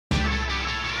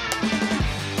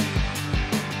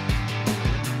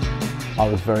I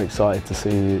was very excited to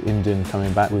see Indian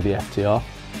coming back with the FTR.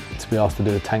 To be asked to do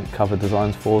the tank cover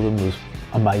designs for them was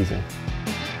amazing.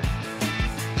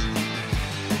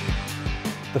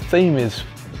 The theme is,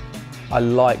 I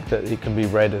like that it can be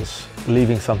read as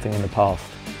leaving something in the past,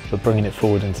 but bringing it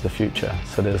forward into the future.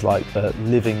 So there's like the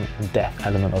living and death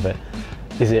element of it.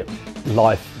 Is it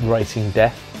life racing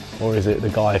death, or is it the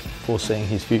guy foreseeing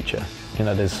his future? You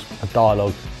know, there's a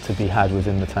dialogue to be had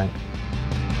within the tank.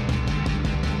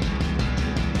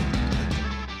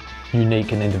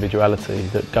 Unique and individuality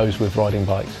that goes with riding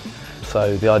bikes.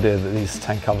 So the idea that these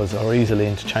tank covers are easily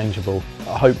interchangeable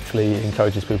hopefully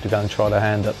encourages people to go and try their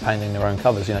hand at painting their own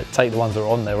covers. You know, take the ones that are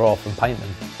on there off and paint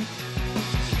them.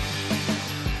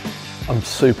 I'm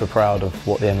super proud of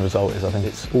what the end result is. I think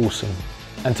it's awesome.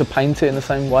 And to paint it in the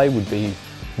same way would be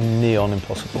neon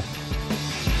impossible.